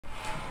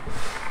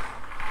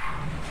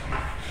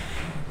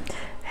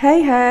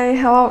Hey,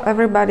 hello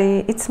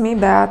everybody, it's me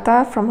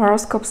Beata from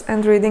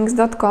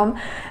horoscopesandreadings.com,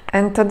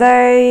 and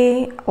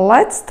today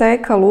let's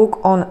take a look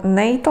on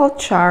natal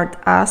chart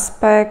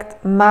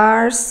aspect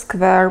Mars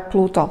square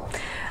Pluto.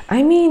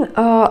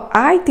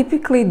 I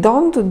typically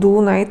don't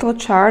do natal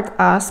chart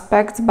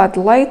aspects, but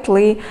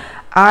lately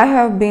I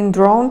have been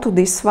drawn to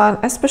this one,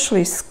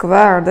 especially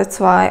square. That's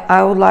why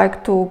I would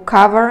like to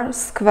cover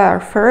square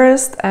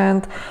first,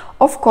 and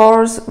of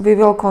course we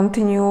will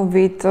continue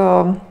with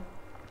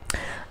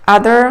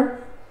other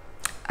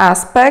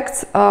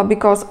aspects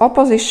because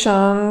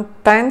opposition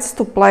tends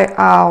to play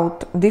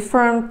out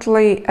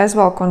differently as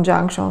well.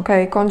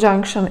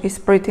 Conjunction is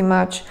pretty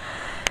much,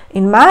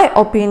 in my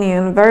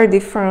opinion, very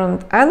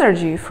different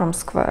energy from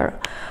square.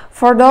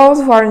 For those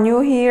who are new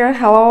here,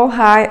 hello,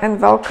 hi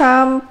and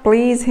welcome.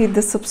 Please hit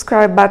the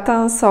subscribe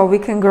button so we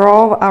can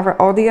grow our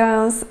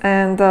audience,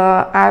 and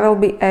I will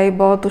be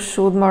able to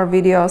shoot more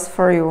videos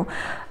for you.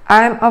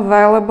 I'm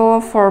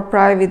available for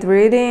private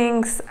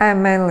readings.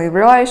 I'm mainly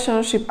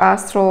relationship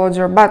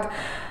astrologer, but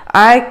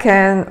I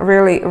can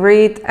really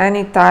read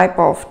any type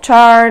of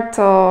chart,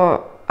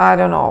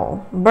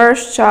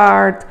 birth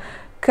chart,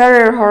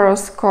 career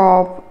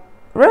horoscope,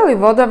 really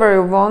whatever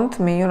you want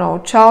me,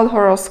 child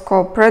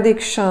horoscope,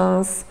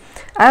 predictions.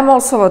 I'm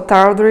also a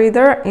tarot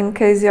reader in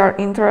case you are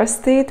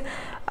interested.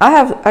 I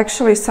have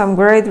actually some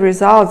great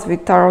results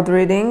with tarot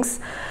readings.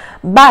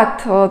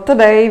 But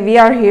today we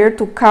are here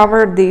to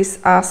cover this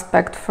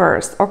aspect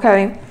first,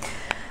 okay?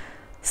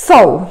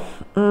 So,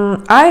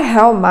 I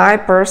have my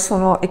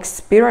personal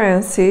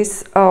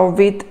experiences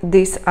with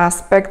this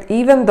aspect,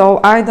 even though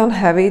I don't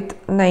have it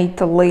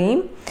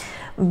natally.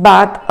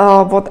 But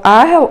what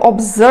I have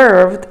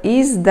observed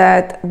is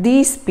that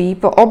these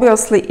people,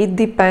 obviously it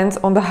depends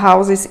on the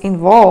houses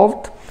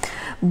involved,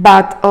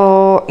 but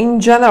in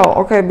general,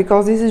 okay,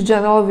 because this is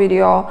general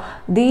video,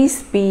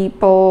 these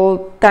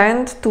people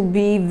tend to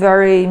be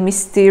very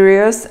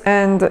mysterious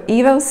and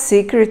even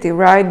secretive,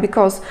 right?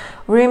 Because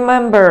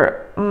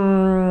remember,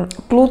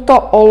 Pluto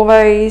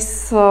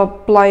always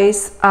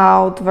plays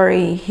out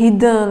very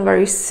hidden,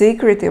 very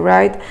secretive,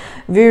 right?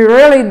 We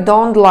really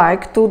don't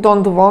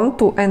want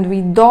to, and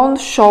we don't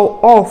show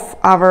off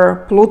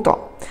our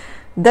Pluto.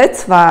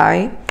 That's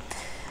why,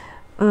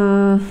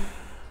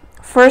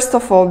 first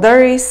of all,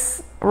 there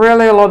is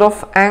really a lot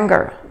of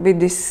anger with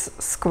this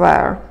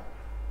square.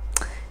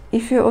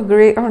 If you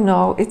agree or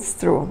no, it's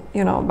true,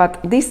 but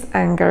this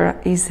anger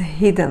is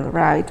hidden,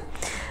 right?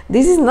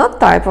 This is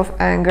not type of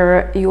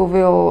anger you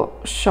will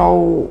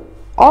show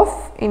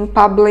off in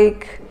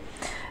public,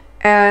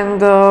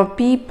 and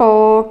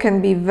people can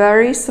be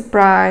very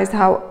surprised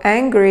how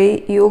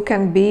angry you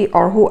can be,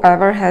 or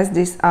whoever has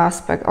this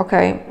aspect,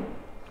 okay?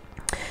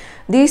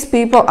 These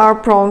people are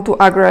prone to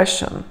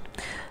aggression,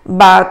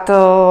 but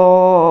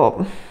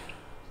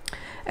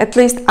at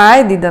least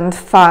I didn't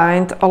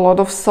find a lot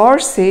of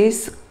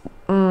sources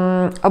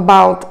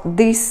about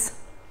this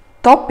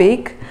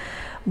topic,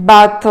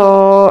 but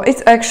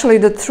it's actually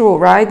the truth,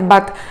 right?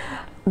 But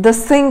the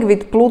thing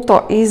with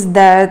Pluto is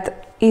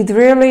that it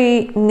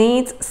really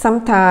needs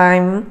some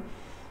time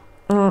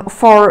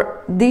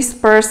for this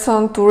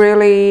person to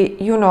really,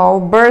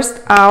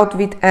 burst out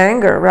with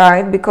anger,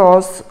 right?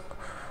 Because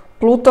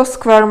Pluto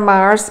square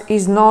Mars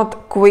is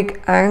not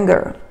quick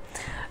anger.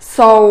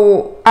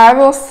 So I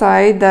will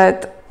say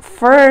that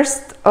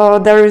first,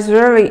 there is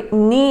really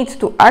need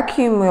to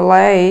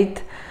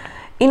accumulate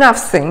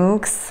enough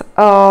things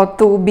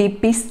to be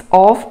pissed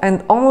off,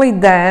 and only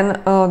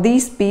then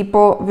these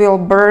people will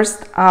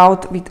burst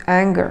out with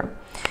anger.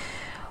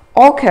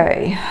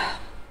 Okay.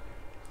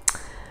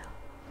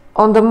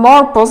 On the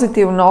more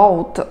positive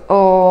note,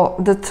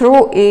 the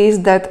truth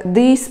is that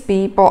these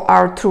people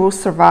are true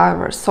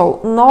survivors.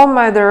 So no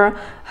matter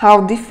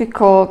how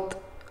difficult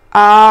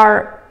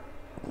are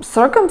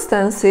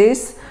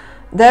circumstances,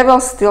 they will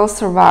still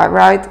survive,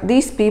 right?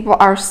 These people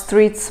are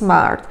street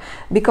smart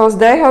because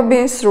they have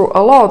been through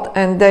a lot,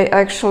 and they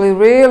actually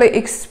really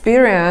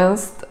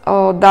experienced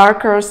a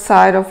darker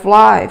side of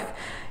life,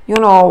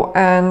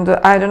 and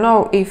I don't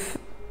know if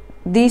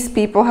these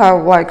people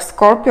have like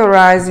Scorpio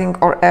rising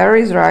or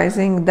Aries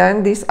rising,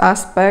 then this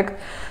aspect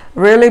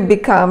really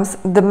becomes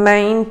the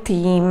main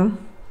theme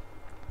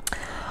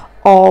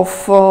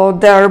of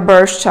their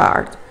birth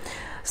chart.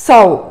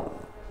 So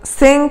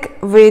thing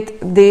with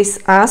this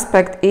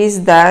aspect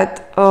is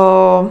that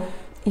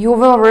you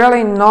will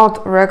really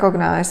not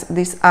recognize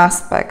this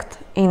aspect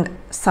in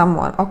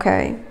someone,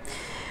 okay?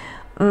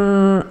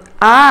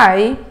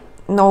 I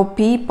know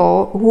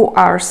people who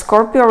are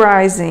Scorpio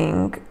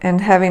rising and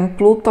having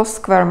Pluto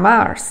square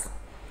Mars,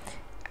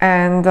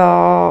 and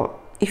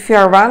if you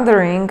are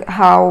wondering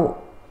how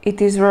it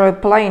is really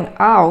playing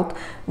out,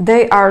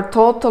 they are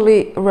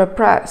totally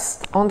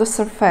repressed on the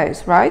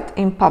surface, right,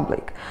 in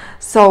public.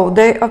 So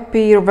they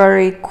appear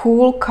very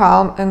cool,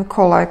 calm and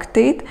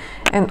collected,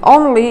 and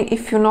only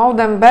if you know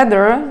them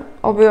better,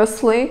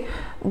 obviously,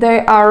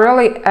 they are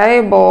really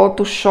able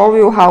to show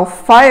you how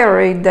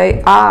fiery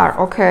they are,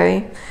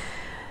 okay?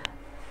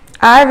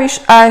 I wish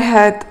I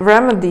had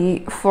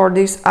remedy for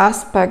this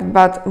aspect,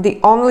 but the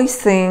only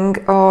thing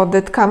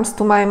that comes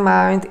to my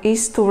mind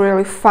is to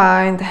really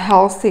find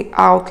healthy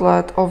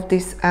outlet of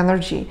this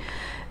energy,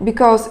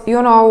 because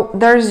you know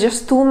there's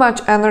just too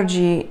much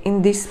energy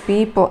in these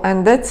people,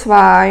 and that's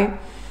why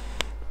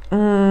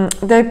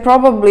they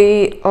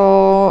probably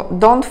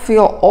don't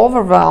feel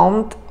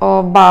overwhelmed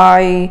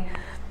by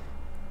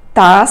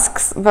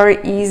tasks very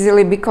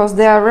easily, because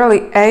they are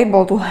really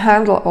able to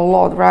handle a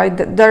lot,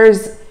 right? There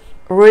is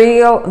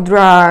real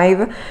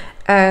drive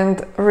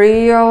and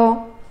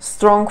real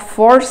strong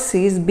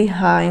forces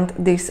behind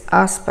this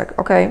aspect.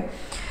 Okay,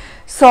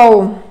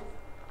 so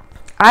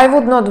I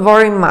would not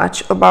worry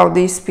much about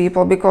these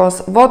people,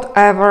 because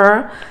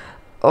whatever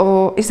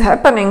is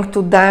happening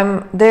to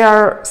them, they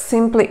are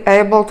simply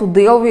able to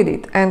deal with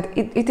it, and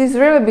it is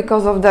really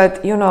because of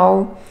that, you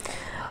know,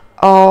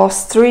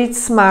 street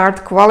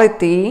smart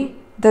quality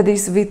that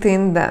is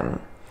within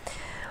them.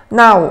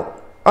 Now,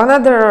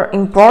 another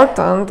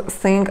important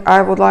thing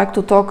I would like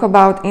to talk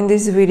about in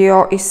this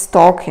video is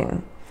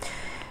stalking,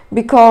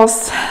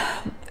 because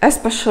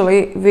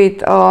especially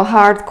with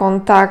hard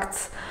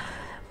contacts,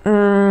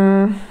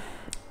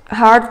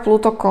 hard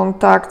Pluto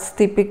contacts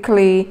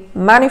typically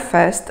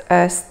manifest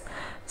as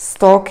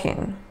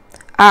stalking.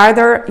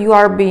 Either you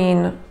are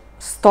being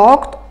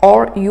stalked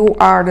or you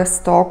are the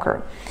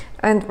stalker.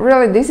 And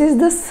really, this is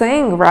the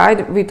thing,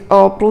 right, with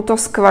Pluto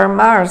square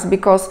Mars,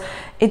 because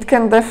it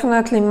can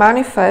definitely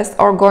manifest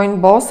or go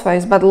in both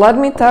ways. But let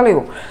me tell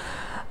you,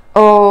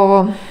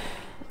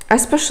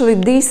 especially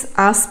this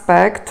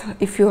aspect,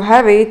 if you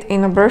have it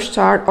in a birth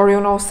chart or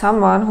you know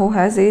someone who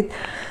has it,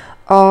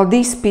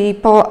 these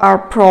people are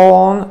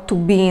prone to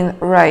being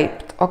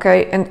raped.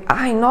 Okay, and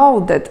I know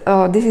that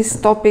this is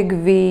topic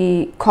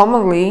we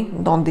commonly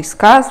don't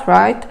discuss,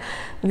 right?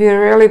 We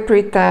really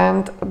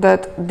pretend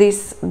that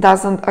this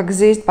doesn't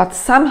exist, but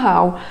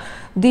somehow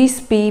these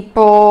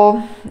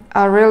people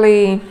are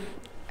really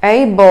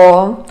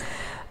able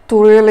to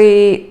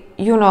really,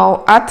 you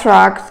know,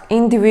 attract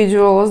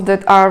individuals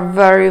that are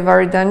very,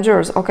 very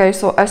dangerous. Okay,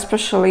 so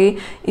especially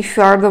if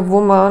you are the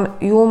woman,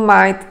 you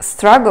might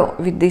struggle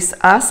with this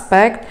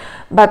aspect,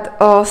 but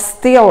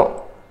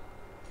still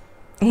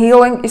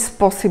healing is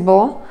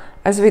possible,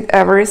 as with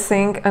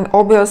everything, and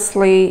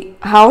obviously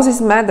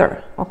houses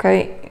matter,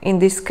 okay, in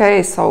this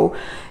case. So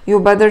you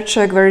better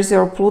check where is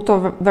your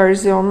Pluto, where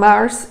is your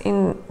Mars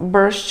in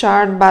birth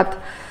chart. But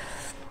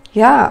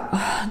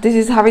yeah, this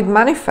is how it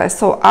manifests.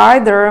 So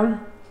either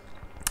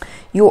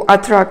you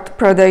attract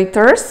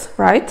predators,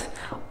 right,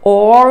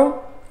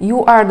 or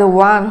you are the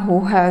one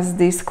who has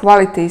these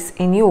qualities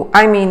in you.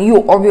 I mean,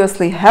 you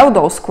obviously have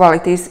those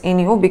qualities in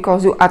you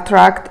because you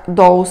attract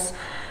those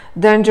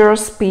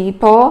dangerous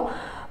people,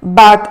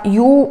 but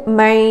you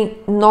may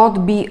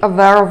not be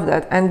aware of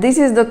that. And this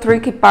is the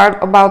tricky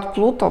part about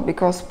Pluto,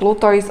 because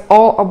Pluto is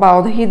all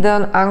about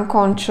hidden,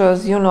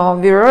 unconscious, you know,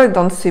 we really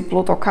don't see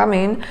Pluto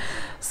coming.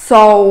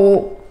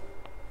 So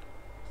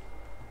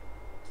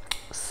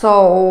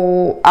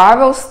I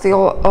will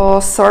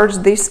still search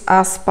this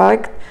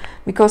aspect,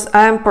 because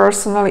I am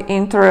personally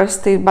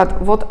interested.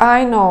 But what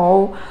I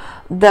know,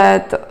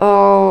 that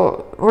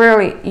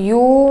really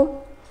you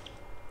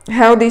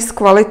have these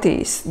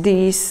qualities,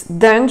 these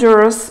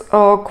dangerous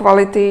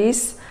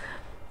qualities,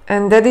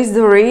 and that is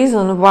the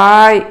reason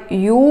why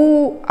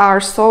you are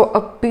so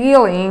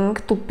appealing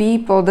to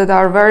people that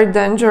are very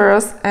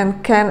dangerous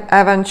and can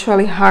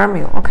eventually harm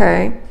you.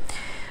 Okay,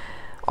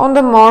 on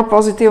the more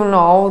positive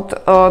note,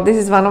 this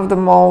is one of the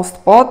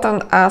most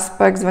potent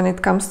aspects when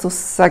it comes to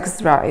sex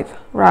drive,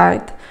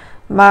 right?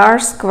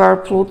 Mars square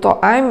Pluto,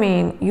 I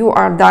mean, you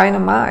are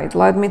dynamite,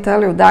 let me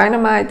tell you,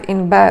 dynamite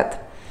in bed.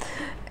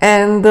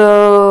 And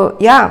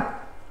yeah,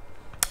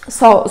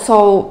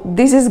 so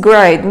this is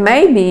great.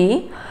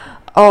 Maybe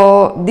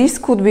this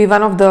could be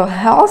one of the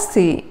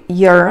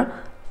healthier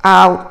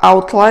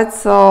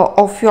outlets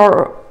of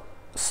your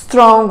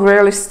strong,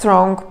 really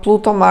strong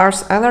Pluto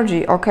Mars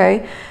energy.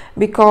 Okay,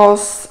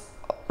 because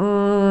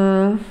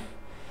you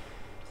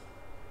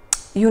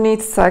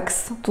need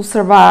sex to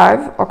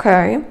survive.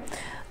 Okay,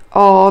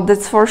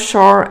 that's for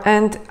sure.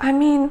 And I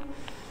mean,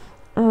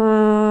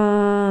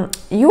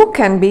 you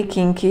can be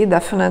kinky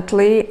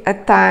definitely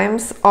at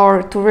times,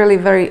 or to really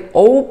very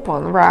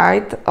open,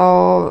 right,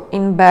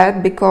 in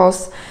bed,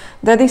 because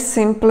that is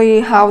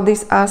simply how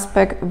this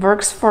aspect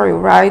works for you,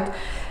 right?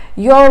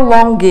 Your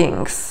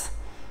longings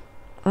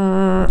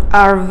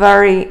are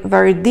very,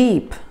 very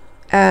deep,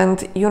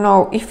 and you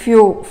know, if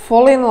you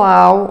fall in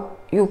love,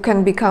 you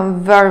can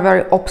become very,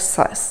 very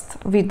obsessed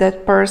with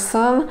that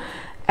person.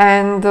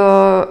 And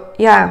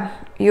yeah,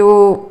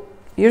 you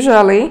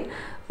usually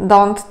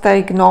don't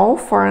take no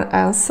for an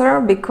answer,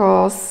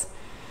 because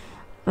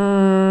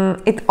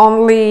it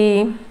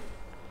only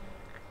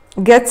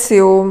gets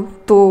you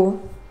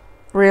to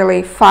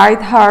really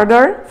fight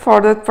harder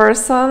for that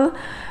person.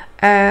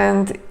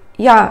 And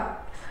yeah,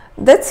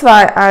 that's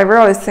why I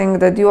really think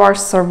that you are a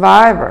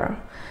survivor,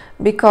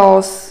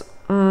 because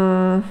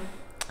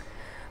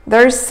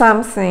there is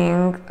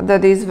something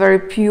that is very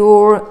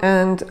pure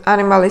and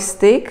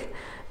animalistic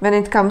when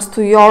it comes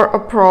to your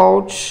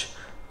approach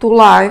to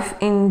life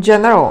in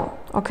general,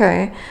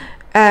 okay?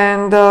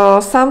 And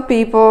some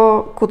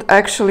people could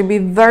actually be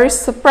very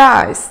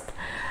surprised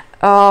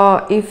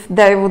if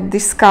they would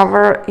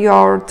discover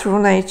your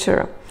true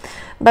nature.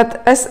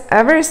 But as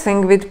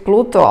everything with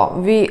Pluto,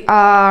 we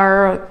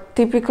are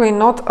typically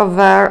not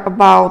aware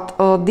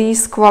about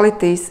these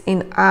qualities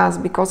in us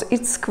because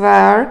it's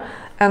square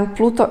and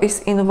Pluto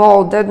is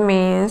involved. That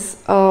means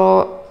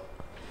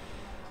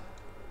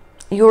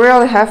you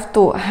really have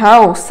to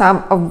have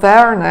some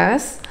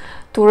awareness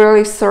to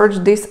really search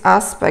this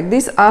aspect.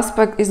 This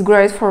aspect is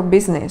great for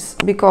business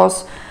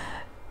because,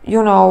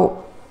 you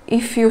know,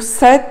 if you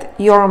set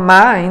your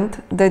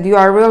mind that you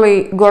are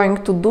really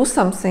going to do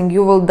something,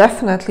 you will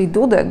definitely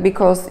do that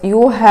because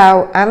you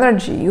have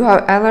energy. You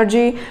have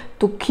energy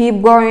to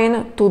keep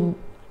going, to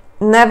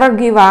never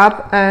give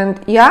up, and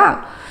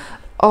yeah,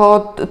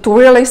 to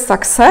really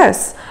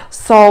success.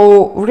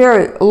 So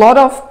really a lot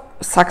of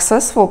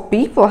successful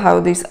people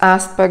have this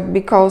aspect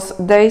because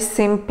they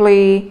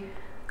simply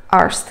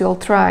are still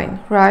trying,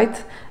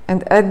 right?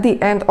 And at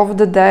the end of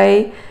the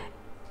day,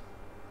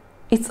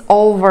 it's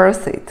all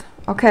worth it.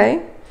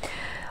 Okay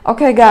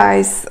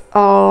guys,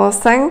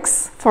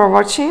 thanks for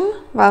watching.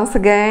 Once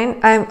again,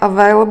 I'm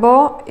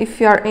available if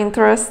you are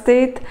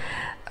interested.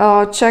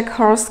 Check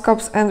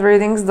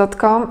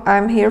horoscopesandreadings.com.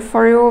 I'm here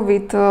for you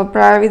with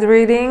private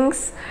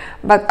readings,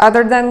 but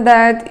other than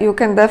that, you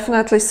can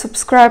definitely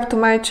subscribe to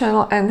my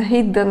channel and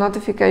hit the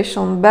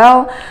notification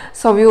bell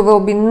so you will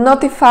be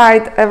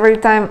notified every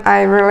time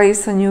I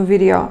release a new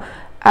video.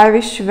 I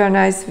wish you a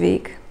nice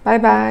week. Bye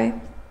bye.